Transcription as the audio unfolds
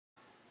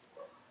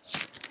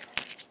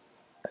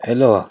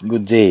Hello,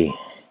 good day.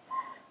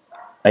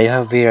 I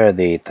have here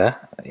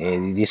data.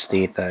 This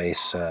data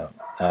is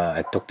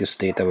I took this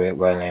data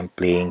while I'm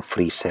playing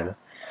Free Cell.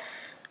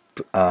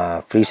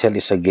 Free Cell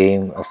is a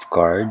game of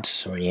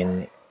cards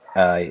wherein,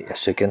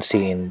 as you can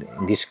see in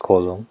this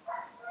column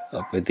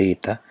of the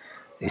data,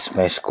 is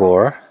my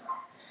score,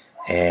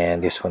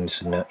 and this one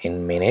is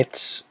in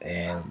minutes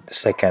and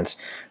seconds.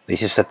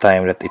 This is the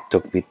time that it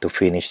took me to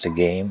finish the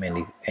game,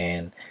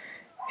 and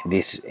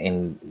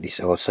in this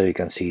also you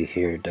can see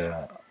here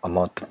the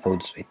amount of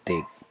moves it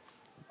takes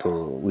to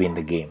win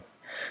the game.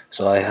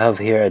 So I have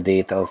here a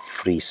data of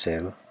free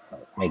cell,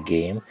 my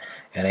game,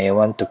 and I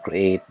want to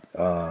create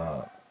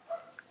a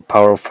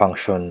power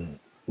function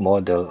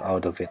model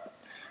out of it.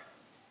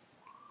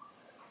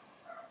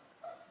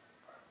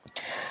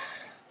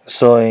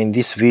 So in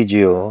this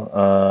video,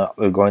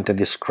 we're going to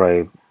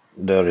describe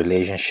the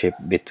relationship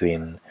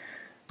between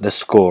the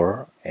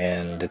score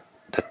and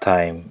the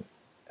time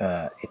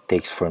it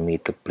takes for me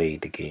to play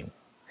the game.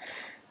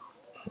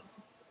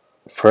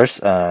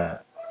 First, we're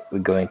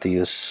going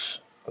to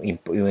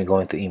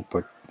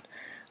import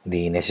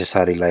the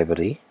necessary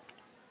library.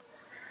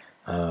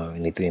 We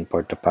need to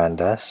import the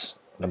pandas,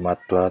 the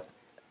matplot,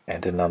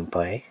 and the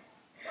numpy,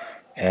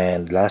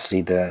 and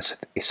lastly the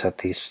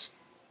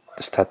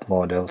stat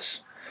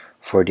models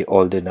for the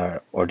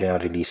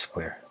ordinary least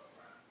square.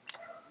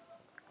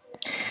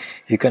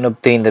 You can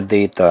obtain the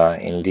data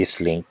in this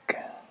link.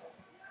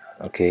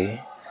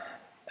 Okay.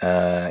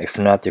 If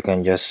not, you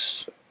can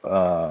just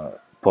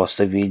pause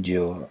the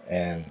video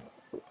and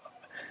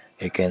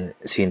you can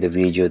see in the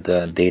video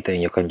the data,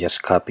 and you can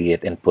just copy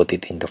it and put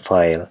it in the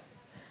file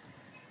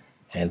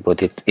and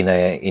put it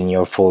in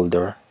your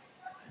folder,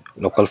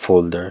 local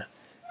folder,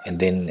 and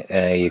then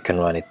you can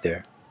run it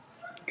there.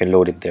 You can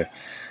load it there.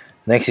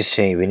 Next is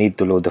saying we need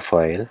to load the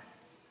file.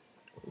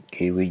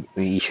 Okay, we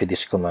issue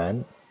this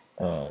command,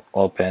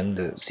 open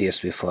the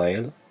CSV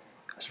file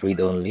as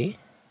read only,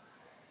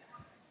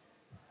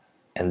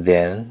 and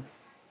then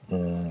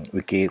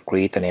we can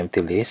create an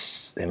empty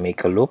list and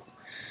make a loop.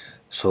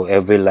 So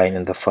every line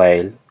in the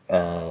file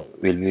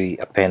will be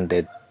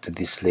appended to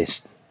this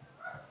list.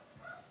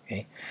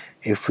 Okay,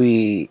 if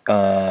we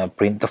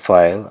print the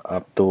file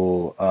up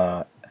to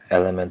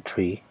element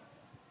 3,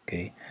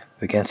 okay,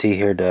 we can see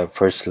here the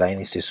first line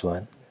is this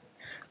one.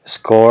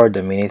 Score,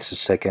 the minutes, the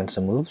seconds,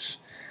 the moves,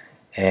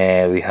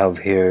 and we have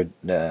here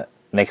the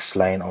next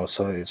line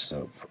also. It's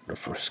the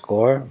first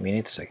score,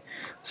 minutes,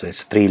 so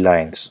it's 3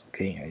 lines.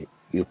 Okay,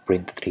 you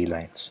print 3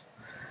 lines.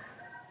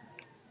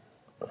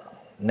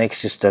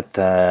 Next is that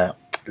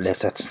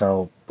let's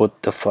now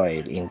put the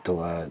file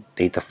into a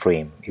data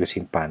frame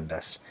using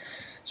pandas.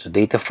 So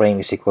data frame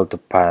is equal to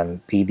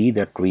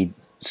pd.read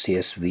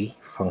csv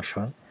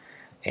function,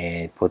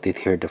 and put it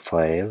here the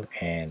file,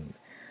 and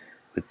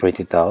we print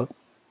it out.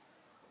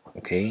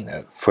 Okay,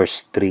 the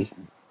first 3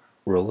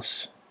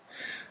 rows.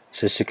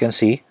 So as you can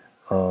see,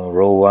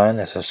 row 1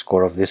 has a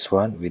score of this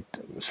one with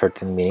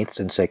certain minutes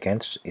and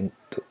seconds it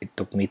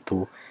took me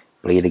to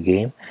play the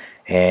game,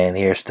 and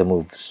here's the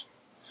moves.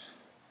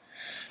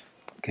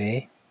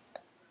 Okay,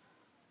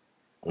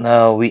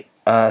 now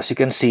as you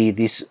can see,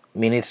 these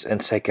minutes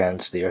and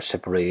seconds, they are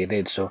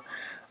separated, so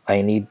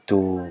I need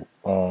to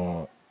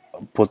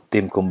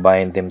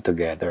combine them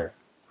together.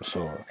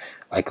 So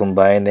I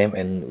combine them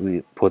and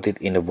we put it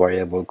in a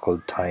variable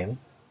called time.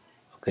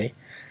 Okay,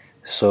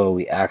 so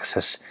we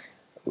access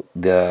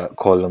the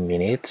column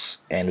minutes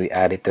and we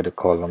add it to the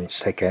column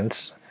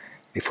seconds.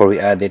 Before we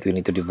add it, we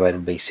need to divide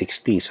it by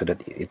 60 so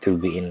that it will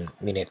be in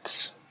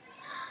minutes.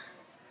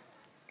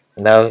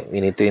 Now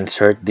we need to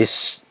insert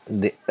this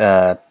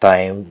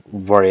time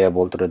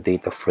variable to the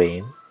data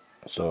frame.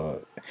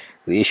 So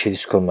we issue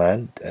this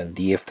command,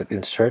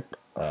 df.insert.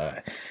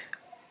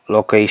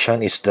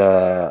 Location is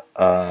the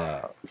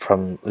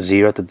from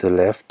 0 to the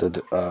left to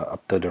the,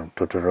 up to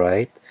the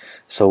right.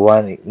 So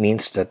 1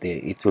 means that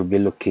it will be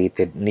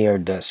located near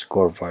the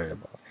score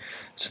variable.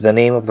 So the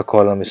name of the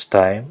column is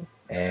time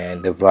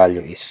and the value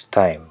is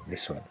time,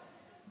 this one.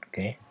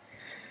 Okay,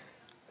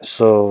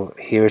 so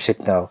here's it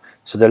now.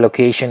 So the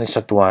location is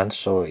at 1,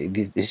 so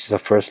this is the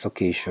first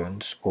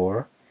location,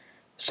 score.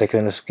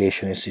 Second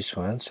location is this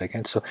one,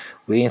 second. So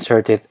we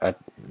insert it at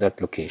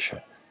that location.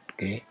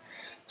 Okay,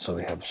 so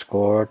we have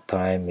score,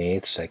 time,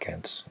 minutes,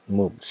 seconds,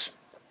 moves.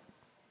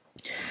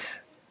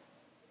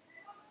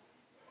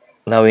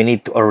 Now we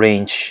need to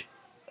arrange,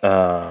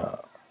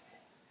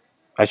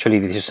 actually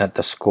this is not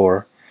the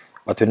score,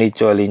 but we need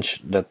to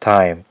arrange the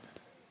time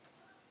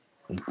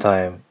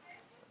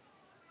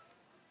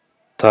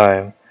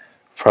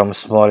from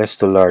smallest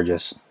to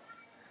largest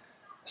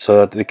so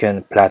that we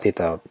can plot it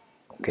out.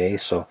 Okay,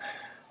 so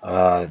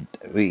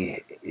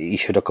we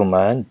issue the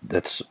command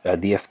that's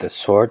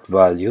df.sort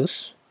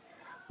values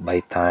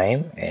by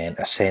time, and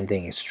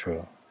ascending is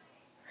true.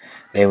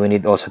 Then we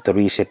need also to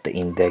reset the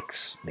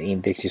index. The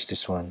index is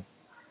this one,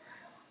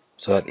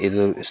 so that it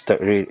will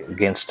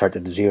start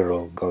at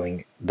 0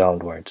 going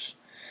downwards.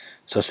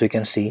 So as we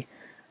can see,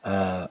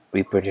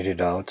 we printed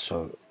it out,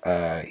 so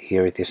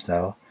here it is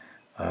now.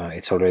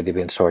 It's already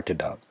been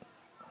sorted out.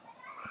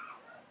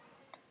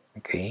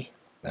 Okay,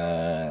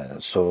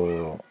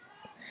 so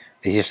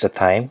this is the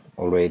time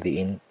already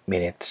in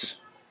minutes.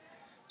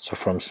 So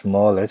from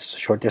smallest,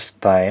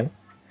 shortest time,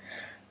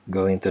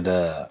 going to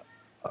the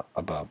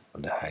above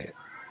the high,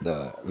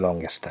 the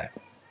longest time.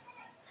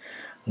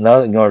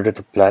 Now, in order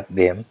to plot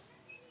them,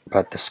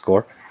 plot the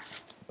score,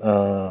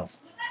 uh,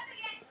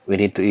 we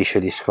need to issue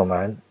this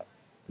command,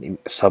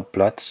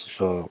 subplots.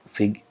 So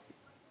fig,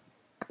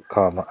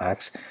 comma,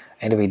 x.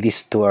 Anyway,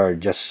 these two are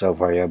just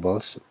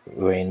variables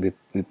wherein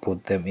we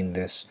put them in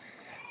this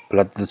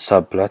plot the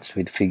subplots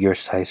with figure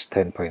size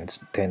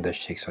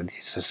 10.10-6. So this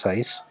is the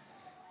size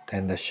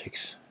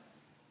 10-6.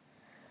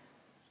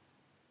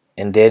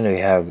 And then we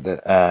have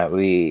the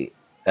we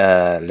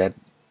let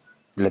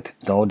it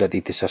know that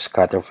it is a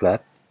scatter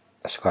plot,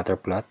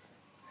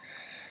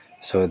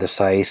 So the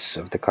size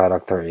of the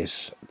character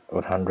is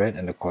 100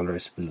 and the color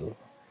is blue.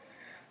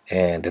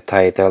 And the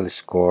title is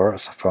score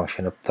as a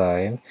function of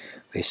time.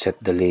 We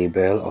set the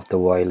label of the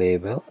y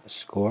label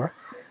score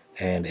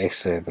and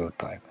x label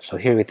time. So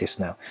here it is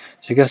now.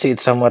 So you can see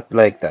it's somewhat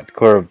like that,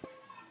 curved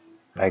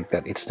like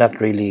that. It's not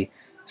really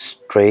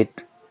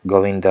straight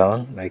going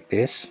down like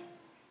this,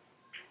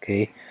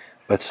 okay,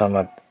 but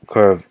somewhat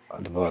curved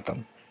at the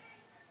bottom.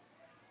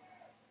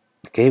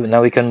 Okay,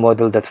 now we can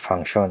model that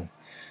function.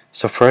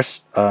 So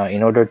first,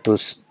 in order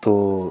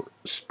to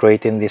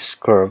straighten this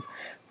curve,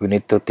 we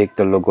need to take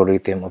the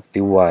logarithm of the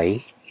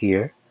y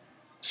here,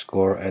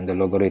 score, and the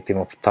logarithm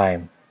of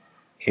time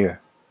here.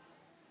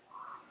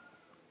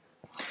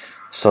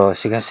 So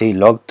as you can see,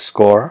 log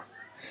score,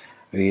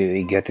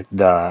 we get it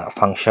the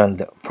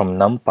function from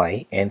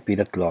numpy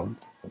np.log,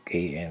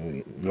 okay,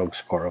 and log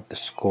score of the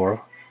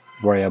score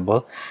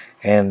variable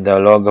and the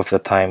log of the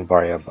time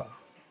variable.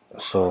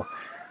 So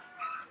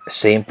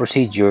same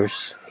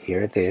procedures,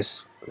 here it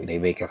is. They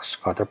make a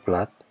scatter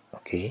plot,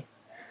 okay,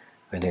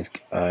 and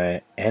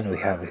we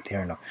have it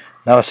here now.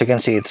 Now as you can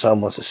see, it's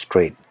almost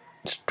straight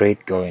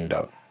going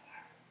down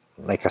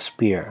like a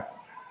spear,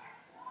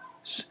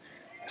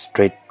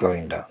 straight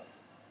going down.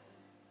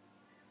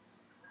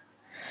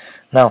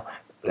 Now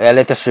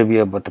let us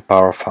review about the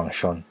power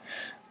function.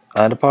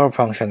 The power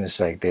function is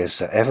like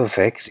this. F of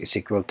x is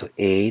equal to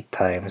a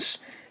times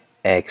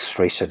x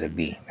raised to the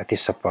b. That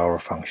is a power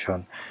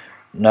function.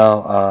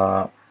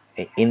 Now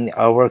in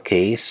our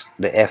case,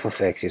 the f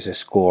of x is a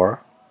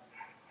score,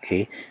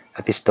 okay,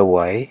 that is the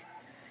y,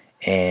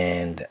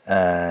 and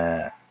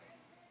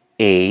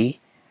a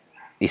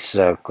is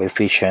a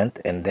coefficient,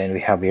 and then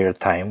we have here a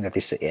time, that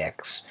is the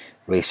x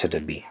raised to the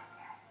b.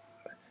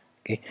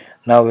 Okay,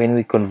 now when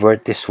we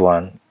convert this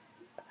one,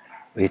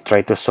 we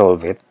try to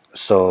solve it.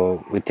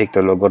 So we take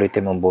the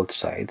logarithm on both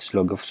sides.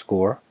 Log of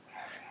score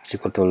is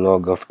equal to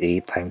log of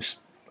a times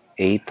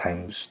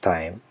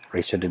time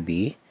raised to the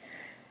b,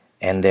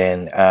 and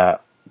then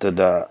to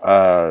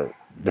the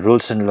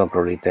rules and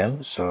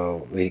logarithm,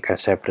 so we can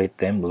separate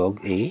them.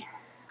 Log a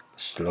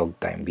is log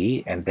time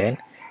b, and then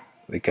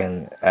we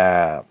can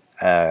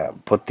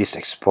put this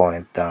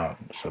exponent down,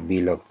 so b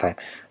log time.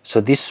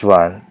 So this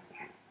one,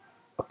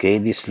 okay,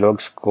 this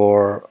log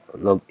score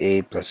log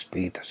a plus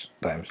b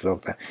times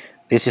log time,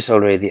 this is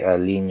already a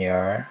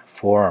linear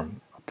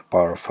form of the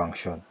power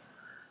function,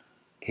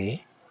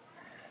 okay.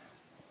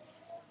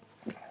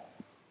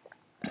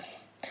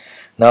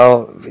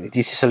 Now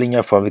this is a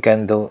linear form. We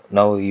can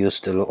now use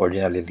the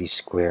ordinary least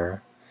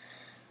square.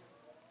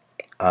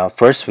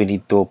 First we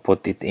need to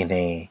put it in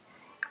a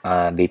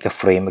data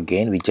frame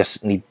again. We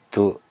just need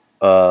to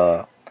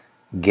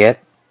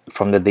get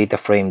from the data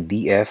frame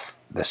df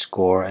the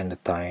score and the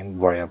time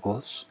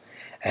variables,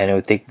 and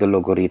we take the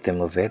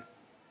logarithm of it,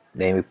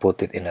 then we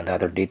put it in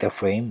another data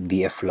frame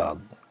df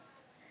log,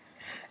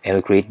 and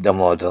we create the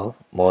model.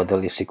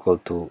 Model is equal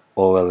to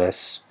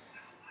ols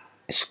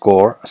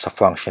score as a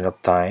function of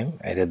time,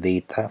 and the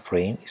data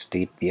frame is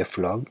df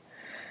log,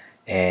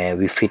 and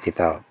we fit it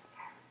out,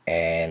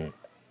 and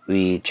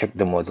we check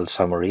the model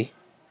summary.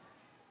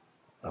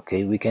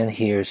 Okay, we can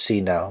here see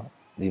now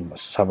the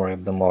summary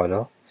of the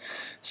model.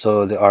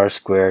 So the r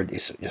squared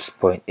is just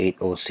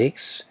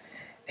 0.806,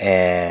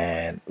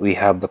 and we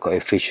have the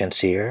coefficients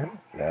here,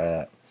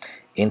 the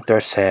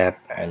intercept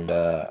and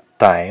the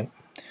time.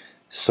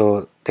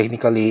 So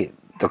technically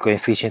the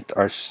coefficients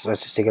are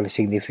statistically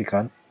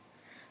significant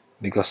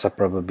because the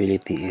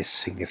probability is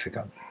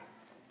significant.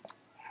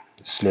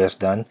 It's less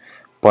than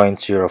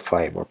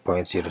 0.05 or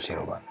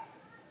 0.001.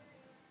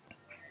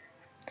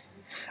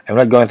 I'm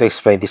not going to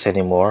explain this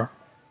anymore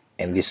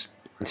and these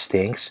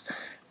things,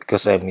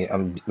 because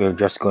we're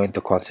just going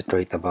to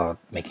concentrate about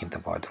making the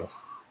model.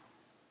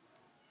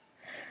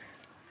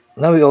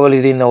 Now we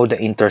already know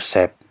the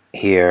intercept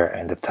here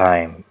and the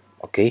time,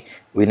 okay.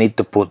 We need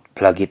to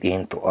plug it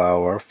into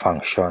our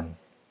function.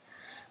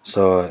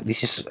 So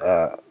this is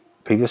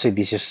previously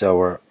this is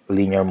our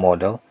linear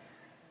model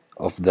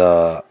of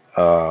the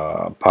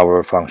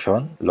power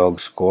function. Log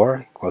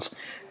score equals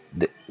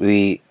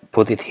we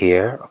put it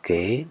here,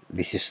 okay.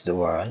 This is the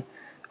one.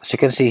 As you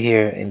can see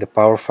here in the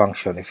power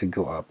function, if you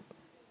go up,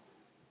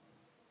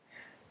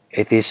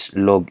 it is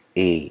log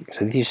a.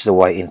 So this is the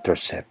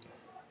y-intercept.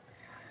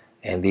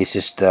 and this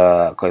is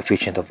the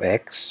coefficient of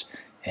x,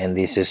 and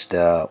this is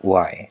the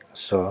y.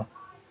 So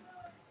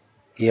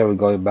here we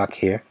go back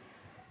here,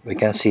 we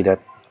can see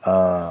that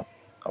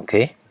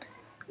okay,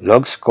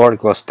 log score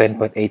equals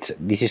 10.8.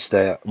 This is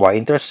the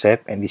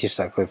y-intercept, and this is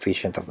the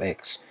coefficient of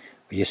x,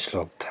 which is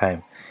log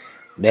time.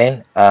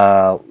 Then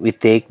we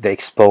take the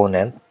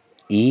exponent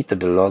e to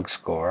the log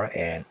score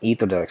and e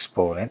to the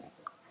exponent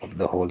of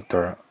the whole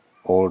term,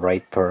 all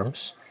right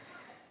terms,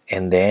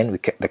 and then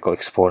the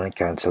co-exponent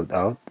cancelled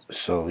out.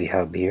 So we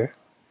have here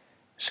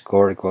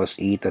score equals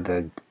e to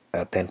the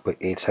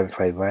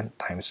 10.8751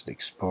 times the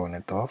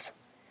exponent of,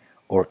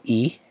 or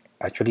e.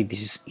 Actually,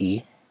 this is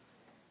e.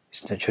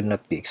 It should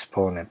not be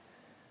exponent.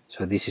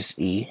 So this is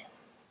e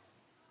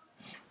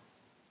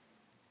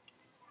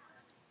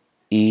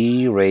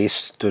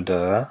raised to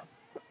the,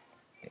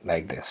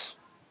 like this.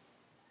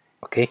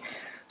 Okay,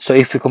 so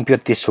if we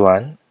compute this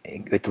one,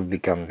 it will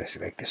become this,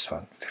 like this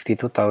one,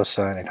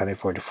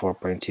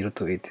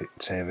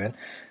 52,844.02887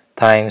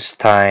 times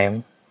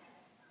time,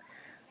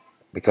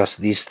 because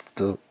this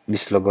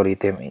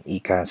logarithm and e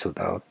cancelled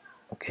out.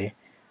 Okay,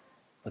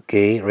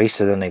 raised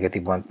to the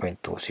negative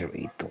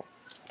 1.2082.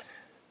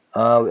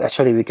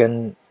 Actually, we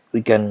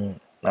can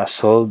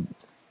solve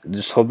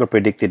the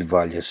predicted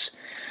values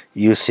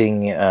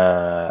using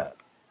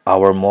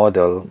our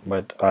model,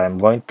 but I'm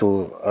going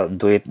to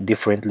do it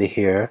differently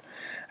here,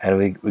 and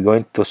we're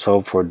going to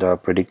solve for the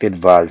predicted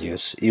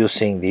values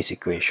using this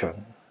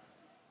equation.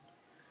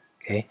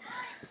 Okay,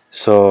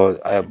 so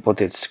I put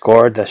it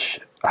score dash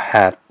a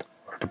hat,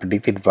 or the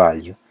predicted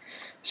value,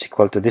 is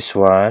equal to this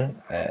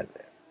one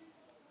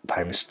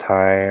times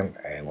time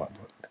and what.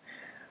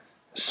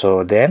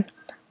 So then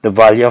the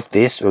value of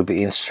this will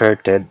be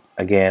inserted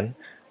again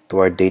to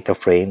our data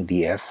frame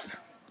df.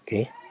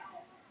 Okay,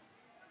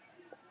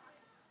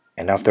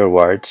 and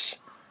afterwards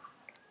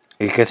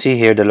you can see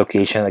here the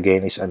location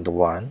again is on the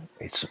 1,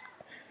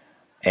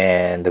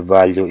 and the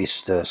value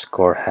is the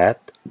score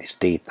hat, this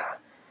data,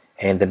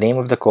 and the name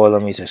of the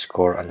column is a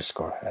score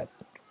underscore hat.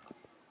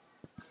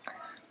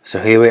 So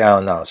here we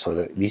are now.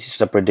 So this is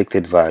the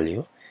predicted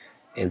value,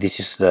 and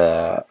this is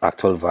the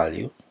actual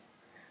value,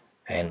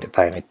 and the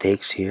time it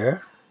takes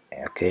here.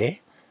 Okay,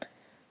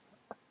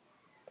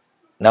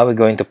 now we're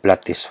going to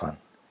plot this one.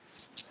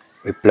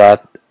 We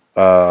plot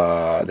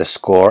the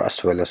score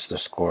as well as the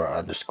score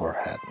underscore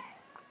hat.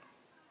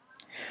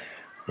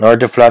 In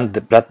order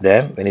to plot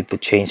them, we need to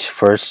change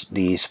first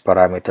these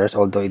parameters,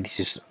 although this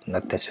is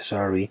not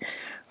necessary.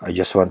 I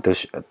just want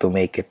to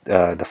make it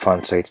the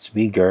font size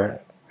bigger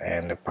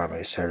and the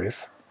primary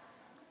serif.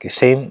 Okay,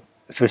 same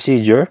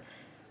procedure.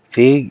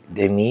 Fig,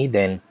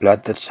 then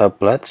plot the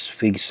subplots,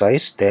 fig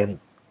size, then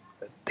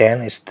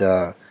 10 is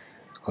the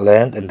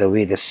length and the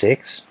width is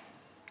 6.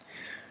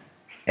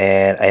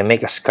 And I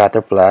make a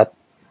scatter plot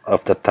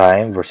of the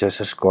time versus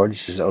the score.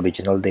 This is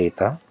original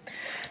data.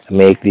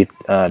 Make it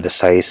the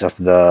size of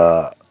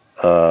the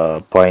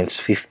points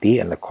 50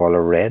 and the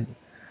color red,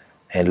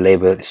 and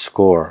label it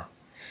score,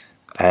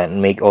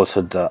 and make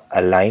also the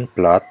align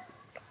plot,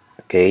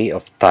 okay,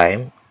 of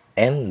time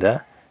and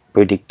the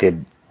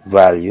predicted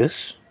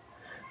values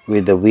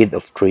with the width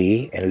of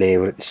 3, and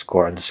label it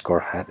score underscore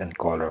hat and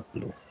color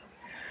blue.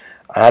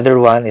 Another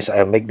one is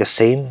I make the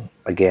same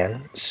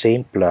again,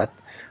 same plot,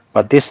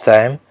 but this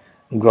time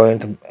I'm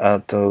going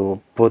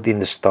to put in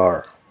the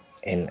star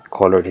and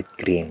color it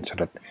green so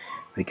that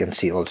we can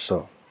see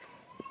also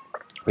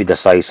with the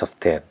size of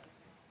 10.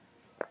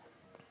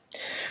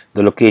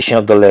 The location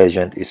of the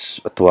legend is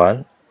at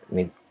 1,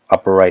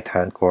 upper right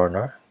hand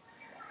corner,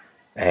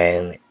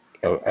 and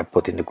I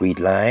put in the grid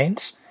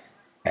lines,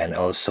 and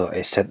also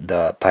I set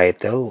the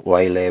title,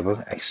 Y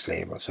label, X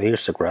label. So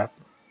here's the graph.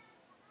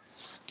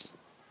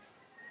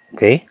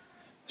 Okay,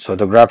 so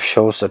the graph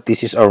shows that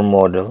this is our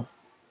model.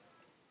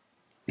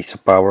 It's a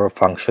power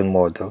function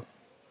model.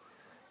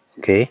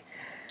 Okay,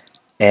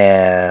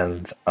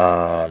 and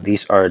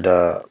these are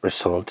the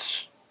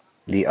results,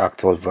 the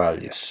actual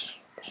values.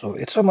 So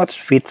it so much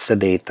fits the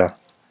data.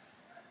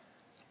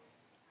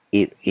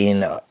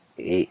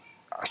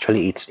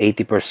 Actually it's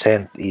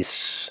 80%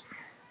 is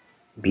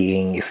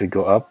being, if we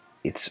go up,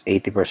 it's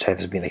 80%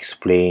 has been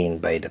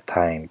explained by the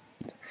time.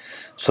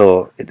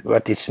 So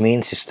what this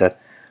means is that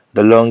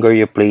the longer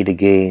you play the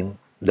game,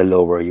 the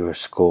lower your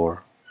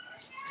score.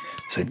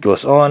 So it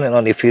goes on and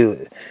on. If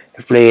you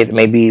play it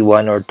maybe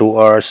 1 or 2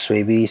 hours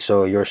maybe,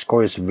 so your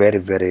score is very,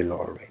 very low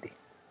already.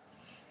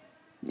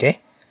 Okay,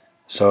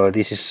 so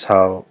this is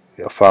how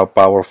a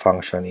power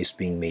function is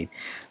being made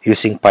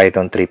using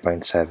Python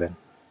 3.7.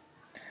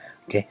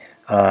 Okay,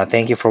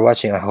 thank you for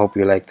watching. I hope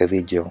you liked the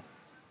video.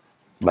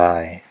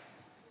 Bye.